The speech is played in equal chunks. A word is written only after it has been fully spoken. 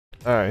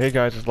Alright, hey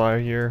guys, it's Lyar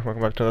here.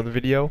 Welcome back to another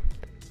video.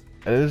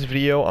 And in this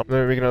video, I'm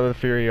going to make another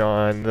theory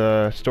on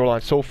the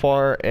storyline so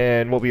far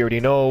and what we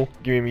already know,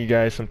 giving you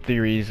guys some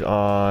theories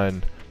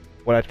on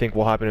what I think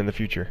will happen in the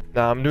future.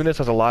 Now, I'm doing this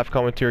as a live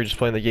commentary, just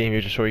playing the game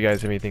here to show you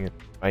guys anything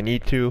I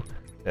need to.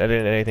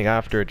 Edit anything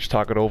after, just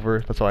talk it over.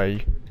 That's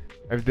why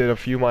I did a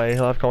few of my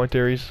live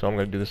commentaries, so I'm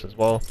going to do this as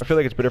well. I feel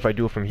like it's better if I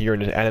do it from here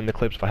and just add in the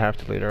clips if I have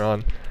to later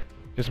on.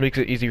 Just makes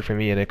it easier for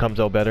me and it comes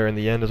out better in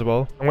the end as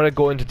well. I'm going to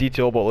go into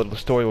detail about a little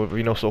story, what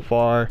we know so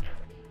far,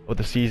 about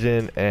the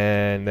season,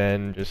 and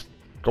then just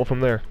go from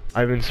there.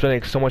 I've been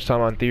spending so much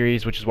time on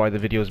theories, which is why the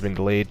video has been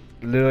delayed.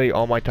 Literally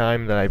all my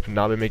time that I've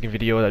not been making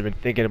videos, I've been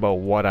thinking about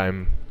what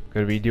I'm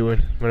going to be doing.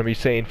 I'm going to be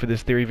saying for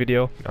this theory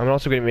video. I'm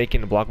also going to be making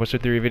the blockbuster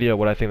theory video,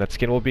 what I think that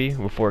skin will be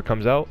before it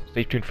comes out.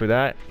 Stay tuned for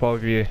that.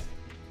 Probably be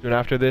soon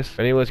after this.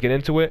 Anyway, let's get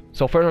into it.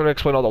 So first I'm going to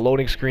explain all the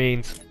loading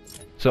screens.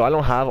 So I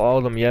don't have all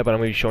of them yet, but I'm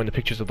going to be showing the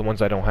pictures of the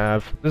ones I don't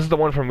have. This is the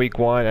one from week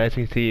 1. As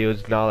you can see, it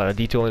was not a lot of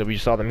detail in it. We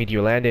just saw the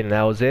meteor landing and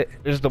that was it.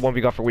 This is the one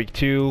we got for week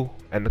 2.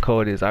 And the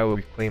code is, I will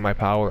reclaim my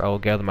power, I will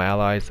gather my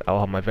allies, I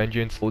will have my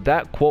vengeance. So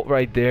that quote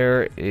right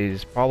there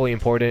is probably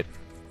important.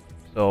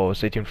 So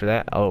stay tuned for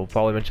that. I'll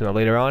probably mention that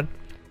later on.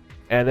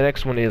 And the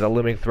next one is a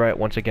living threat.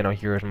 Once again, our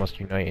heroes must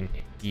unite and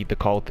heed the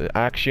call to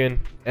action.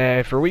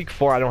 And for week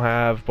 4, I don't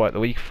have, but the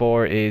week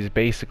 4 is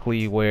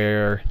basically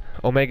where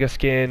Omega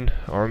skin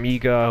or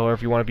Omega,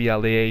 however you want to be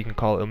out there, you can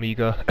call it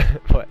Omega.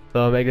 But the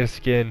Omega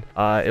skin,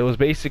 it was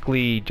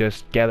basically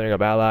just gathering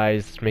up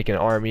allies, making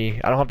an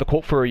army. I don't have the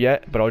quote for it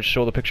yet, but I'll just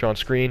show the picture on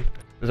screen.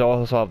 There's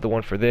also have the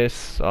one for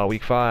this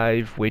week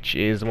 5, which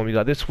is the one we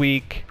got this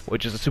week,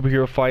 which is a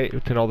superhero fight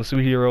between all the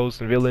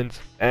superheroes and villains.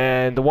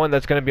 And the one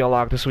that's going to be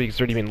unlocked this week has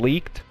already been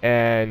leaked,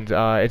 and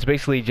it's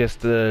basically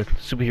just the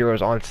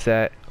superheroes on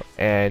set,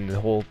 and the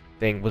whole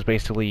thing was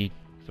basically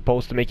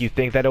supposed to make you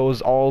think that it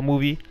was all a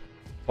movie,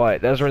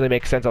 but that doesn't really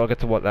make sense. I'll get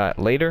to that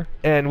later.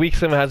 And week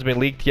 7 hasn't been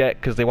leaked yet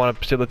because they want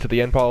to seal it to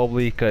the end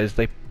probably, because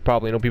they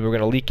probably know people are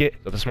going to leak it.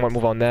 So the smart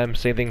move on them.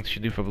 Same thing they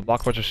should do for the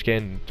blockbuster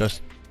skin.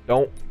 Just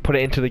don't put it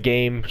into the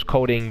game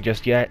coding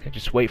just yet.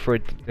 Just wait for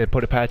it to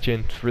put a patch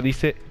in to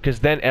release it, because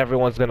then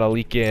everyone's gonna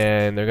leak it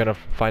and they're gonna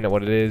find out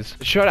what it is.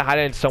 Try to hide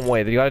it in some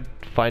way. They gotta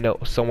find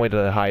out some way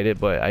to hide it,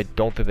 but I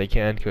don't think they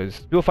can,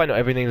 because people find out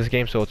everything in this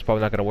game, so it's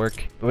probably not gonna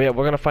work. But yeah,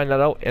 we're gonna find that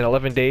out in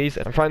 11 days.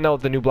 I'm finding out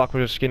what the new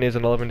blockbuster skin is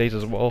in 11 days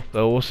as well,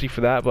 so we'll see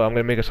for that. But I'm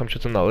gonna make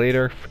assumptions on that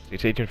later.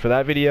 Stay tuned for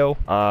that video.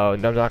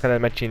 I'm not gonna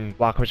mention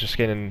blockbuster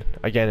skin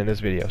again in this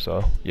video,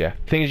 so yeah.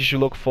 Things you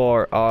should look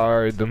for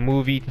are the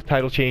movie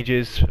title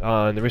changes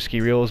on the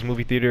Risky Reels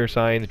movie theater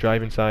sign, the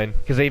drive-in sign,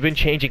 because they've been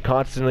changing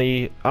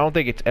constantly. I don't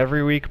think it's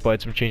every week, but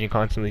it's been changing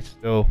constantly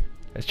still.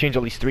 It's changed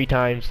at least 3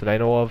 times that I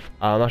know of.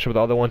 I'm not sure about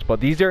the other ones, but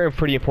these are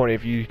pretty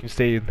important. If you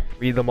can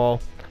read them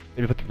all,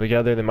 maybe put them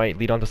together, they might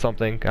lead onto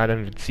something. I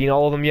haven't seen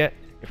all of them yet,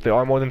 if there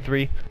are more than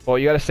 3. Well,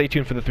 you gotta stay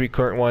tuned for the 3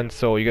 current ones,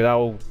 so that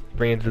will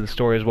bring into the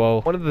story as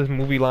well. One of the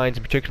movie lines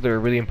in particular are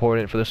really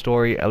important for the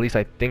story. At least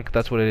I think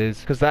that's what it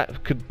is, because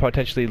that could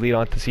potentially lead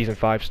on to season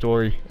 5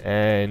 story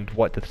and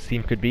what the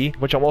theme could be,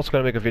 which I'm also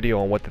going to make a video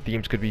on what the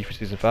themes could be for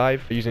season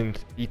 5 using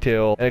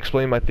detail and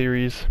explain my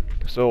theories.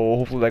 So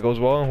hopefully that goes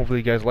well, and hopefully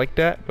you guys like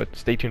that. But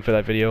stay tuned for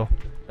that video. I'm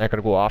not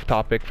going to go off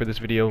topic for this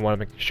video. I want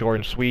to make it short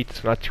and sweet,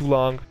 it's not too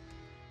long.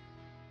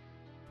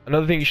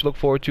 Another thing you should look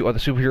forward to are the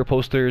superhero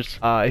posters.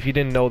 If you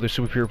didn't know, there's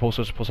superhero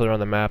posters posted on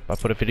the map. I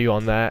put a video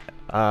on that.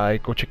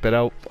 Go check that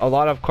out. A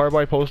lot of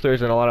Carbide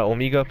posters and a lot of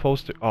Omega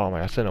posters. Oh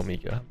my, I said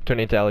Omega.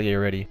 Turned into Alligator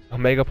already.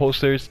 Omega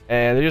posters,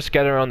 and they're just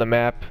scattered around the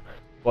map.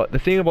 But the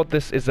thing about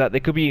this is that they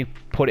could be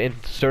put in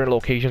certain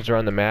locations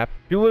around the map.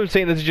 People are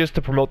saying this is just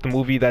to promote the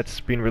movie that's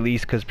been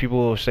released, because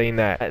people are saying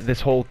that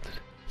this whole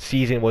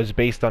season was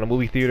based on a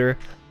movie theater.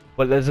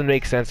 But it doesn't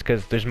make sense,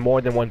 because there's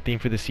more than one theme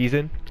for the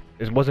season.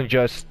 It wasn't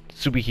just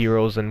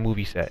superheroes and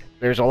movie set.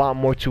 There's a lot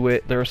more to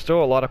it. There are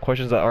still a lot of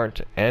questions that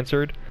aren't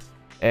answered,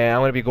 and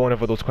I'm going to be going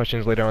over those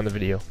questions later on in the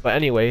video. But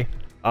anyway,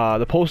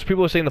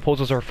 people are saying the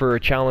posters are for a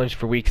challenge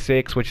for week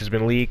 6, which has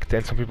been leaked,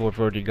 and some people have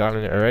already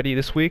gotten it already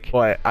this week.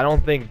 But I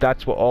don't think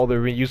that's what all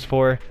they're being used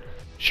for.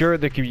 Sure,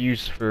 they could be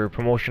used for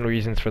promotional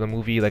reasons for the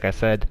movie, like I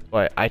said,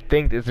 but I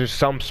think that there's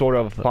some sort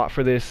of plot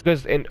for this,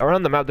 because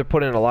around the map they're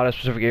putting in a lot of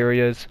specific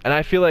areas, and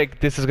I feel like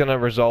this is gonna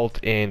result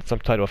in some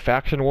type of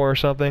faction war or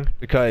something,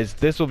 because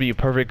this will be a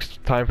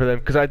perfect time for them.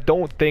 Because I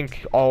don't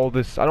think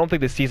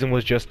this season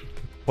was just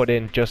put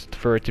in just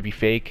for it to be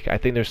fake. I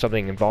think there's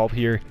something involved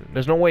here.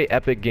 There's no way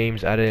Epic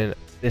Games added in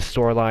this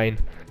storyline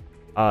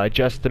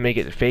just to make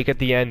it fake at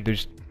the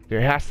end. There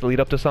has to lead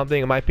up to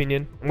something, in my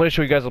opinion. I'm going to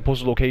show you guys the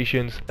postal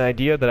locations. The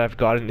idea that I've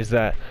gotten is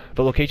that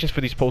the locations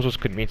for these postals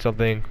could mean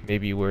something.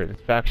 Maybe where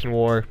it's faction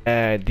war,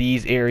 and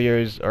these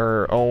areas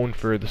are owned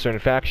for the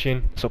certain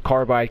faction. So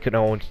Carbide could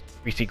own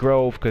BC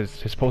Grove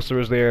because his poster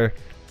was there.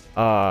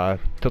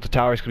 Tilted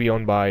Towers could be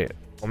owned by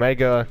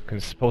Omega,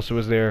 because poster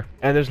was there.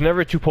 And there's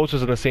never two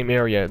posters in the same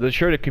area.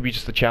 Sure, it could be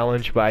just a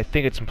challenge, but I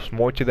think it's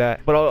more to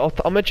that. But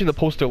I'll mention the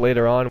poster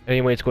later on.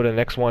 Anyway, let's go to the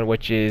next one,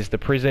 which is the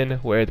prison,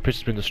 where the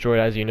prison's been destroyed,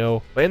 as you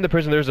know. But in the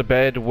prison, there's a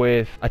bed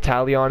with a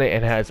tally on it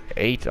and has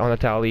 8 on the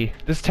tally.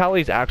 This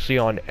tally is actually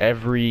on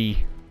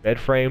every bed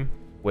frame,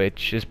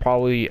 which is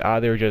probably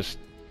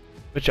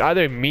which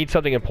either means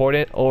something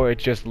important or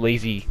it's just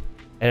lazy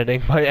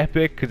editing by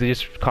Epic because they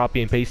just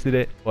copy and pasted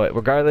it. But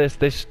regardless,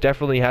 this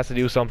definitely has to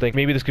do something.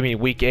 Maybe this could be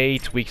week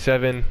 8, week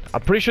 7.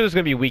 I'm pretty sure this is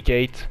gonna be week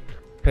 8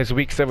 because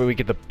week 7 we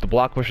get the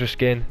blockbuster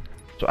skin.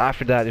 So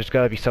after that, there's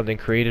got to be something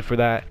created for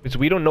that. Because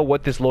we don't know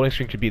what this loading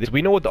screen could be.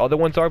 We know what the other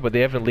ones are, but they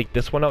haven't leaked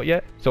this one out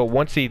yet. So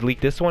once they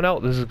leak this one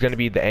out, this is going to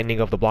be the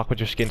ending of the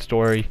blockbuster skin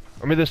story.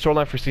 Or maybe the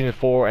storyline for season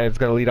 4, and it's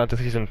going to lead on to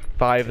season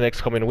 5 the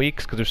next coming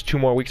weeks, because there's 2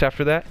 more weeks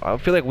after that. I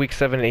feel like week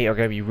 7 and 8 are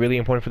going to be really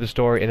important for the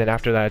story, and then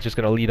after that, it's just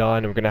going to lead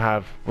on, and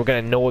we're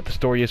going to know what the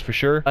story is for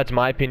sure. That's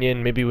my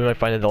opinion. Maybe we might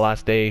find it the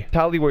last day.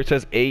 Tally where it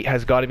says 8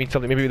 has got to mean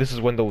something. Maybe this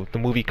is when the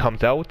movie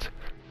comes out.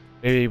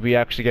 Maybe we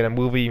actually get a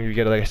movie, we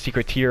get like a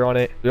secret tier on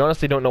it. We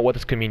honestly don't know what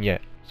this could mean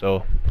yet,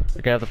 so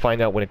we're gonna have to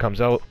find out when it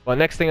comes out. But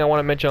next thing I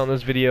want to mention on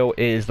this video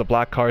is the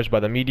black cars by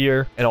the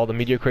Meteor, and all the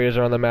Meteor creators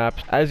are on the map.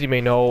 As you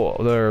may know,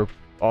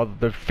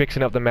 they're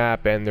fixing up the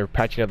map and they're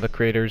patching up the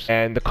creators.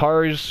 And the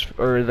cars,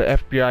 or the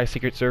FBI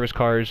Secret Service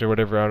cars, or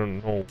whatever, I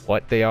don't know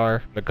what they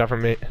are. The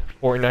government,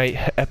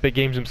 Fortnite, Epic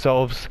Games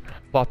themselves,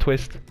 plot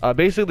twist.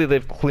 Basically, they're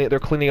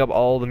cleaning up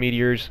all the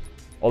Meteors,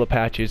 all the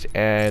patches,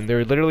 and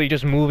they're literally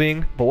just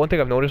moving. But one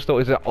thing I've noticed though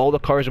is that all the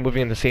cars are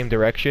moving in the same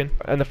direction.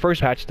 And the first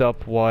patched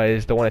up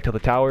was the one at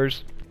Tilted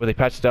Towers, where they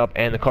patched up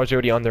and the cars are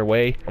already on their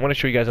way. I want to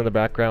show you guys on the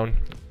background.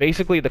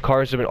 Basically, the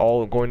cars have been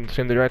all going in the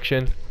same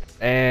direction,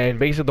 and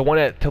basically the one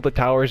at Tilted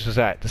Towers is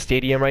at the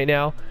stadium right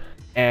now,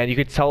 and you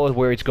could tell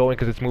where it's going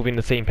because it's moving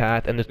the same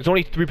path. And there's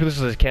only 3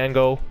 places it can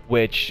go,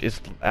 which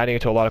is adding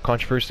to a lot of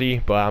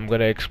controversy, but I'm going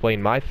to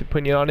explain my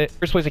opinion on it.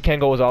 First place it can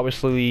go is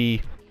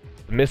obviously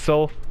the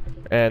missile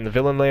and the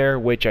villain lair,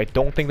 which I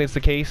don't think that's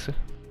the case, in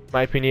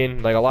my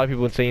opinion. Like, a lot of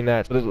people have been saying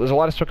that. So there's a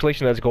lot of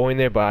speculation that's going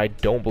there, but I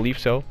don't believe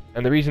so.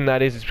 And the reason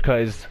that is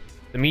because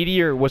the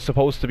Meteor was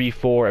supposed to be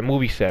for a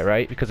movie set,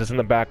 right? Because it's in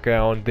the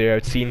background, there are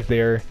scenes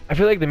there. I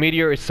feel like the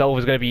Meteor itself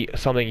is going to be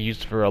something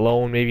used for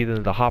alone. Maybe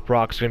the hop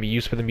rocks are going to be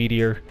used for the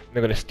Meteor.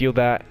 They're going to steal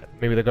that.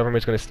 Maybe the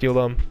government's going to steal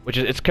them, which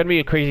is, it's going to be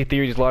a crazy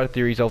theory. There's a lot of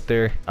theories out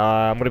there.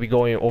 I'm going to be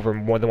going over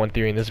more than one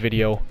theory in this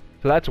video.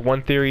 So that's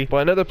one theory.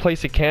 But another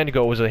place it can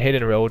go is a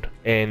hidden road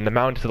in the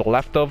mountain to the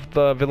left of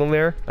the villain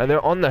lair. And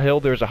there on the hill,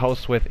 there's a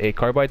house with a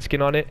carbide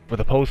skin on it with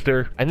a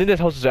poster. I think this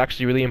house is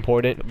actually really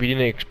important. We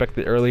didn't expect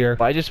it earlier,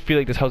 but I just feel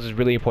like this house is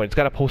really important. It's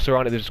got a poster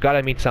on it. There's got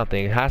to mean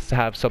something. It has to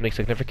have something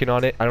significant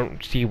on it. I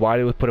don't see why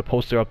they would put a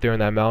poster up there in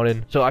that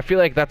mountain. So I feel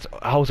like that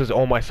house is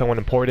owned by someone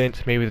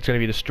important. Maybe it's going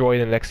to be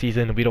destroyed in the next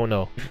season. We don't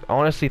know. I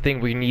honestly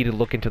think we need to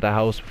look into the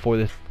house before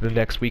the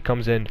next week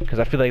comes in, because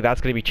I feel like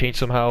that's going to be changed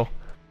somehow.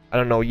 I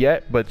don't know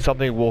yet, but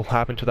something will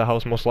happen to the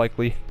house most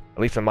likely,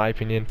 at least in my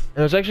opinion. And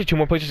there's actually 2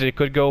 more places it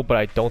could go, but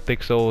I don't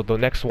think so. The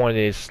next one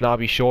is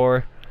Snobby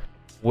Shore,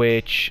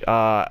 which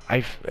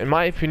in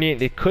my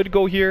opinion, it could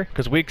go here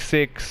because week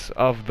 6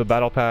 of the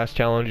Battle Pass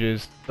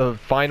challenges, the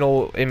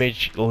final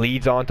image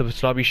leads on to the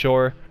Snobby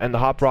Shore, and the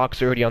Hop Rocks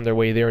are already on their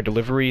way there in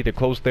delivery. They're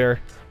close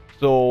there,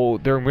 so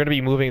they're going to be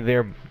moving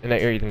there in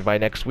that area by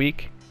next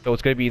week. So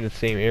it's going to be in the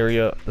same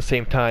area, the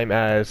same time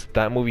as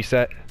that movie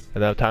set. At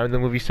that time in the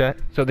movie set,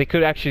 so they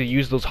could actually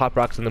use those hot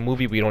rocks in the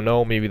movie. We don't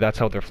know. Maybe that's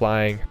how they're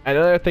flying.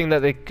 Another thing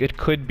that it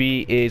could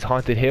be is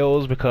Haunted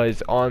Hills,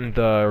 because on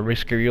the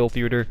Risky Real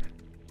Theater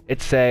it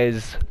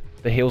says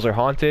the hills are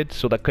haunted,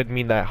 so that could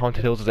mean that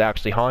Haunted Hills is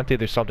actually haunted.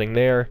 There's something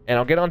there, and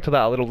I'll get onto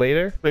that a little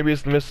later. Maybe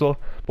it's the missile.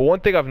 But one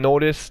thing I've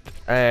noticed,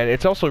 and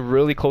it's also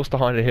really close to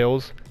Haunted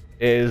Hills,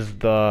 is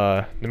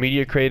the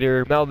Meteor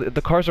Crater. Now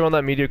the cars around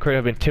that Meteor Crater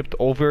have been tipped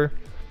over,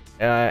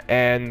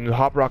 and the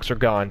hop rocks are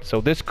gone.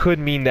 So this could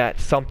mean that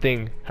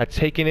something had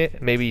taken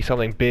it, maybe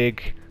something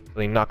big,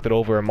 they knocked it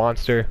over, a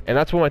monster. And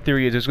that's what my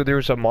theory is.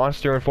 There's a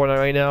monster in Fortnite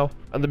right now.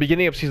 At the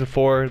beginning of season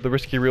 4, the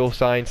Risky Real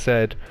sign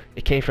said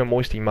it came from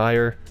Moisty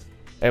Mire,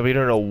 and we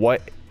don't know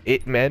what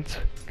it meant.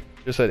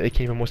 Just said it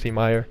came from Moisty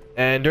Mire.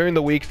 And during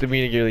the weeks,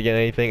 we didn't really get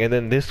anything. And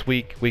then this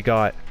week we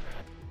got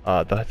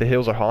the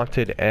hills are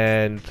haunted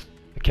and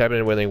the cabin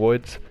in Wailing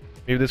Woods.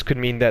 Maybe this could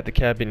mean that the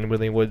cabin in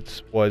Wailing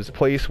Woods was a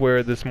place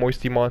where this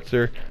Moisty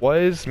monster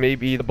was.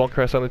 Maybe the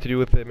bunker has something to do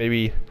with it.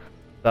 Maybe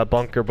that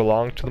bunker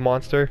belonged to the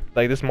monster.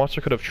 Like, this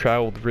monster could have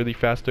traveled really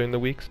fast during the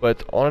weeks.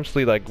 But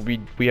honestly, like,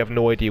 we have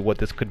no idea what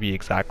this could be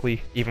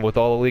exactly. Even with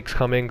all the leaks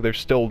coming, there's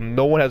still,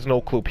 no one has no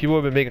clue. People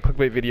have been making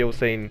clickbait videos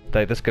saying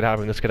that this could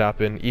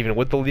happen, even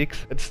with the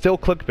leaks. It's still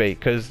clickbait,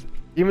 because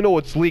even though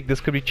it's leaked,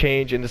 this could be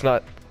changed and it's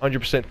not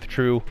 100%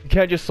 true. You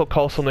can't just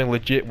call something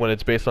legit when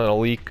it's based on a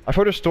leak. I've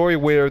heard a story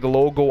where the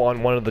logo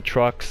on one of the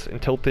trucks in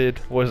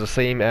Tilted was the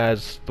same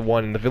as the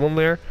one in the villain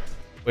lair,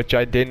 which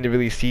I didn't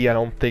really see. I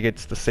don't think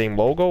it's the same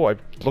logo. I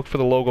looked for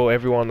the logo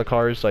everywhere on the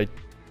cars. I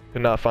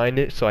could not find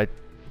it, so I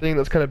thing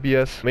that's kind of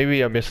BS.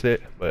 Maybe I missed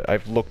it, but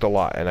I've looked a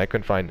lot and I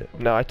couldn't find it.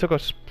 Now, I took a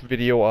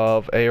video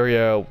of an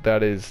area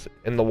that is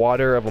in the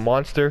water of a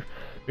monster.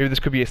 Maybe this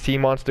could be a sea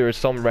monster or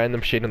some random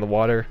shade in the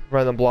water,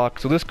 random block.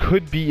 So this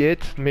could be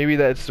it. Maybe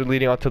that's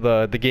leading on to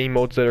the game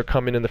modes that are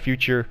coming in the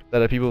future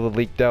that people have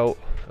leaked out.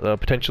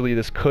 Potentially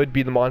this could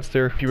be the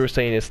monster. People are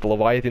saying it's the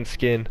Leviathan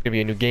skin. It's gonna be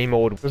a new game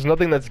mode. There's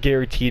nothing that's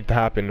guaranteed to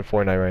happen in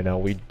Fortnite right now.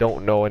 We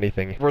don't know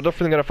anything. We're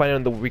definitely gonna find out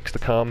in the weeks to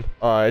come.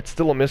 It's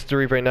still a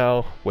mystery right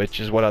now, which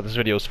is what this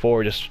video is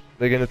for. Just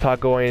they're gonna talk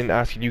going,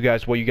 asking you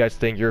guys what you guys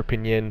think, your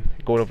opinion,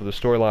 going over the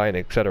storyline,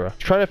 etc.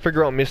 Trying to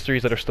figure out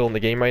mysteries that are still in the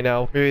game right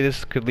now. Maybe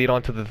this could lead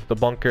on to the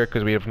bunker,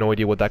 because we have no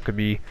idea what that could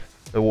be.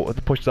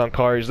 The pushes on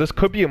cars. This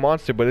could be a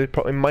monster, but it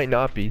probably might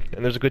not be,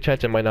 and there's a good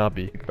chance it might not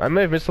be. I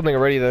may have missed something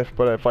already,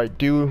 but if I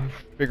do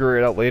figure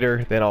it out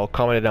later, then I'll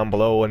comment it down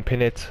below and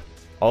pin it.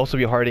 I'll also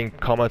be hearting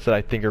comments that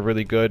I think are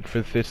really good for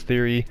this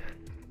theory.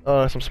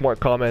 Some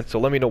smart comments, so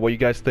let me know what you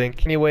guys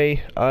think.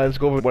 Anyway, let's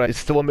go over what is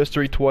still a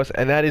mystery to us,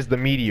 and that is the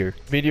meteor.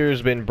 Meteor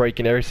has been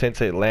breaking ever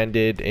since it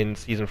landed in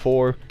season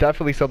 4.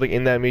 Definitely something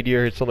in that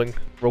meteor. It's something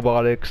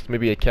robotics,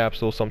 maybe a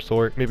capsule of some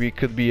sort. Maybe it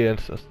could be an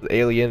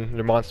alien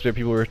or monster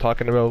people were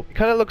talking about. It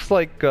kind of looks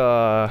like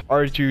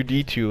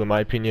R2-D2 in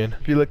my opinion.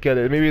 If you look at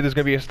it, maybe there's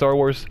gonna be a Star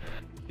Wars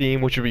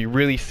theme, which would be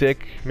really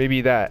sick. Maybe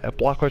that a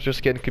Blockbuster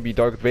skin could be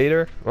Darth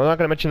Vader. I'm not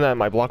gonna mention that in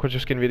my Blockbuster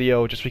skin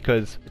video just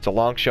because it's a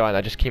long shot and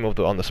I just came up with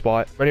it on the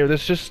spot. But anyway,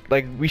 there's just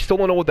like, we still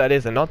don't know what that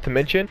is, and not to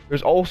mention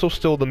there's also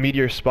still the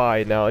meteor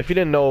spy. Now if you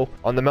didn't know,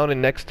 on the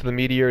mountain next to the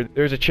meteor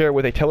there's a chair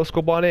with a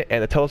telescope on it,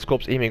 and the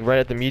telescope's aiming right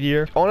at the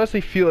meteor. I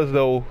honestly feel as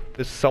though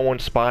there's someone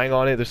spying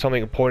on it. There's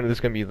something important that's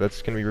gonna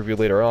be revealed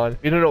later on.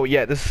 We don't know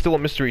yet. This is still a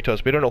mystery to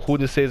us. We don't know who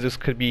this is. This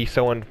could be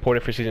someone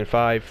important for season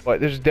 5, but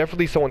there's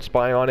definitely someone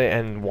spying on it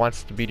and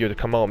wants the meteor to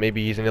come out.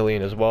 Maybe he's an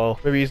alien as well.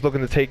 Maybe he's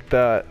looking to take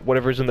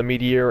whatever's in the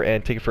meteor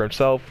and take it for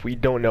himself. We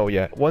don't know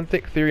yet. One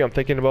theory I'm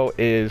thinking about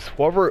is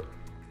whoever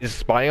is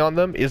spying on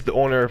them is the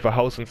owner of a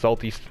house in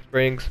Salty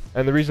Springs.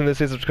 And the reason this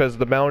is because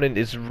the mountain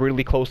is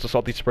really close to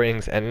Salty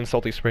Springs, and in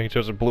Salty Springs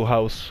there's a blue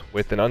house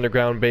with an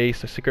underground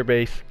base, a secret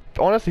base.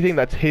 I honestly think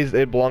that's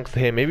it belongs to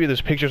him. Maybe there's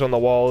pictures on the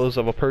walls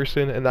of a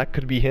person and that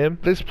could be him.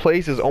 This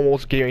place is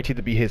almost guaranteed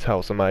to be his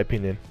house in my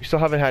opinion. We still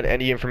haven't had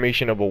any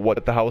information about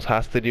what the house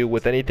has to do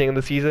with anything in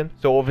the season.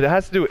 So if it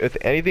has to do with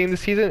anything in the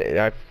season,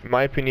 in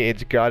my opinion,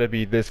 it's gotta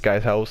be this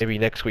guy's house. Maybe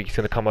next week he's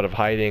gonna come out of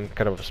hiding,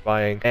 kind of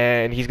spying,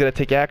 and he's gonna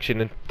take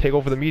action and take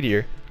over the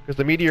meteor. Because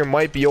the meteor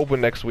might be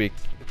open next week.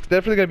 It's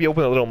definitely gonna be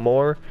open a little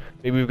more.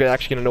 Maybe we're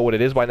actually gonna know what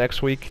it is by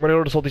next week. We're gonna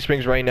go to Salty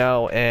Springs right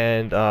now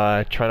and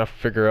trying to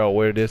figure out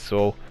what it is.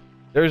 So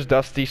there's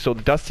Dusty. So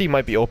Dusty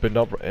might be opened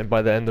up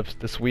by the end of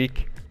this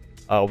week.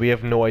 We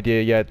have no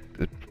idea yet.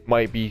 It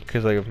might be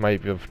because I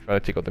might be trying to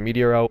take out the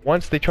meteor out.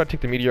 Once they try to take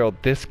the meteor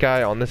out, this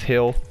guy on this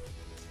hill,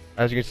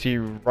 as you can see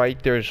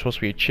right there, is supposed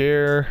to be a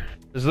chair.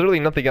 There's literally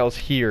nothing else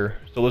here,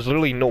 so there's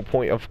literally no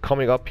point of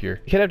coming up here.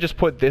 You can't have just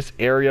put this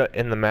area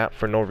in the map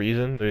for no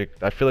reason.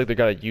 I feel like they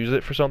gotta use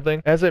it for something.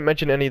 It hasn't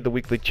mentioned any of the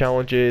weekly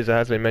challenges. It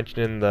hasn't been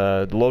mentioned in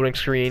the loading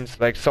screens.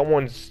 Like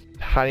someone's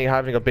having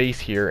a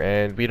base here,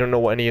 and we don't know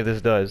what any of this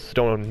does.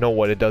 Don't know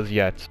what it does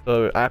yet.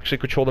 So actually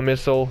control the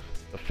missile.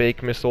 A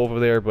fake missile over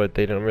there, but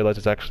they didn't realize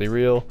it's actually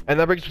real. And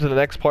that brings us to the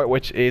next part,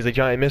 which is a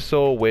giant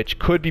missile which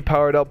could be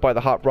powered up by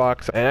the hot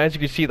rocks. And as you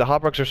can see, the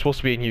hot rocks are supposed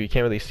to be in here. You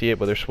can't really see it,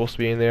 but they're supposed to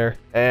be in there.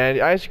 And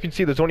as you can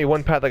see, there's only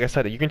one path. Like I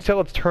said, you can tell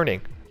it's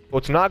turning, so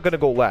it's not going to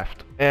go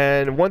left.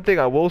 And one thing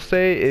I will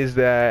say is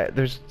that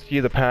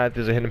see the path,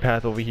 there's a hidden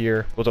path over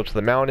here, goes up to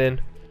the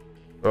mountain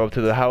or up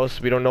to the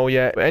house. We don't know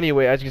yet, but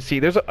anyway, as you can see,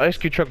 there's an ice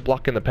cube truck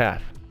blocking the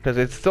path. Because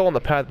it's still on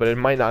the path, but it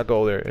might not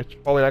go there. It's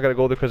probably not going to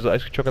go there because the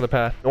ice cream truck on the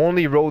path. The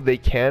only road they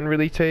can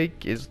really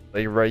take is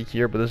like right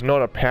here, but there's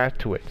not a path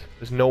to it.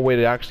 There's no way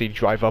to actually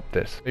drive up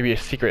this. Maybe a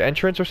secret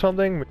entrance or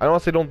something. I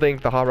honestly don't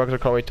think the hot rocks are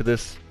coming to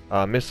this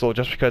missile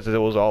just because it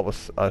was all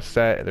a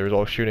set. There was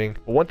all shooting.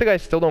 But one thing I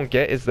still don't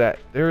get is that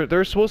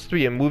there's supposed to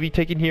be a movie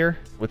taken here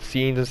with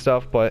scenes and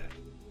stuff, but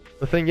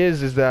the thing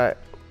is that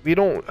we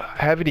don't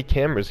have any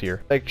cameras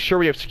here. Like, sure,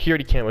 we have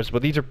security cameras,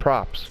 but these are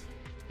props.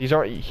 These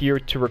aren't here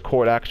to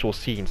record actual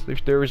scenes.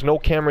 There is no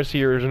cameras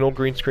here, there's no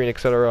green screen,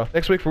 etc.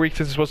 Next week for weeks,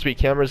 there's supposed to be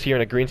cameras here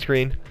and a green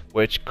screen,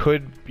 which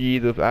could be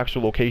the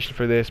actual location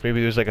for this.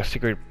 Maybe there's like a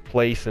secret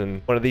place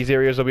in one of these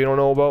areas that we don't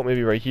know about.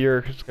 Maybe right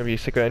here, it's gonna be a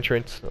secret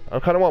entrance. I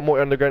kind of want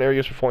more underground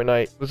areas for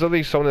Fortnite. There's at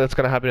least something that's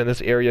gonna happen in this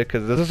area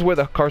because this is where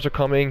the cars are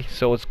coming,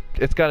 so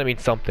it's gotta mean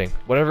something.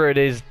 Whatever it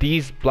is,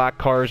 these black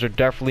cars are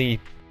definitely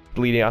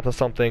leading out to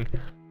something.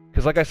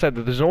 Because like I said,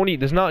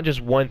 there's not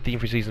just one theme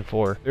for season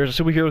 4. There's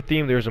a superhero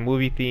theme, there's a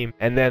movie theme,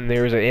 and then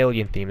there's an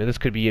alien theme. And this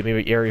could be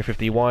maybe Area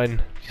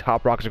 51. These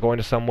hot rocks are going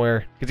to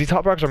somewhere. Because these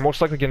hot rocks are most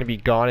likely going to be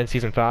gone in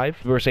season 5.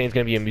 We were saying it's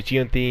going to be a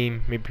museum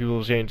theme. Maybe people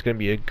were saying it's going to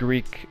be a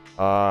Greek,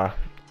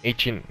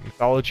 ancient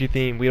mythology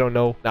theme. We don't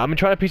know. Now, I've been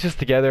trying to piece this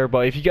together,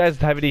 but if you guys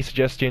have any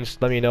suggestions,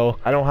 let me know.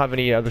 I don't have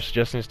any other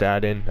suggestions to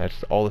add in.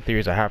 That's all the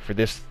theories I have for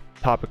this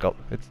topic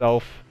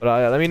itself.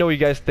 But let me know what you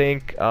guys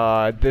think.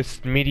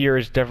 This meteor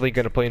is definitely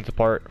going to play into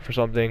part for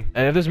something.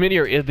 And if this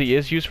meteor really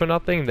is used for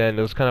nothing, then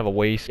it was kind of a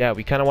waste. Yeah,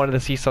 we kind of wanted to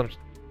see some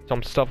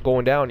stuff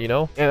going down, you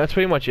know. Yeah, that's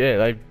pretty much it.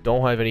 I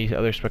don't have any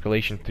other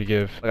speculation to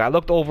give. Like, I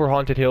looked over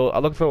Haunted Hill, I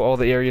looked through all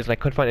the areas, and I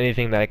couldn't find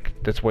anything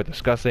that's worth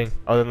discussing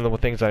other than the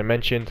things that I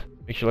mentioned.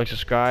 Make sure to like,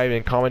 subscribe,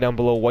 and comment down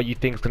below what you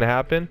think is gonna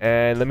happen,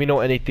 and let me know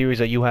any theories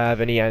that you have,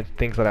 any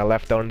things that I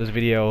left out in this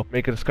video.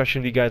 Make a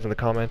discussion with you guys in the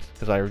comments,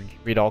 because I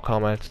read all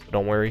comments, so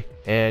don't worry.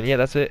 And yeah,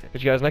 that's it.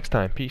 Catch you guys next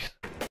time. Peace.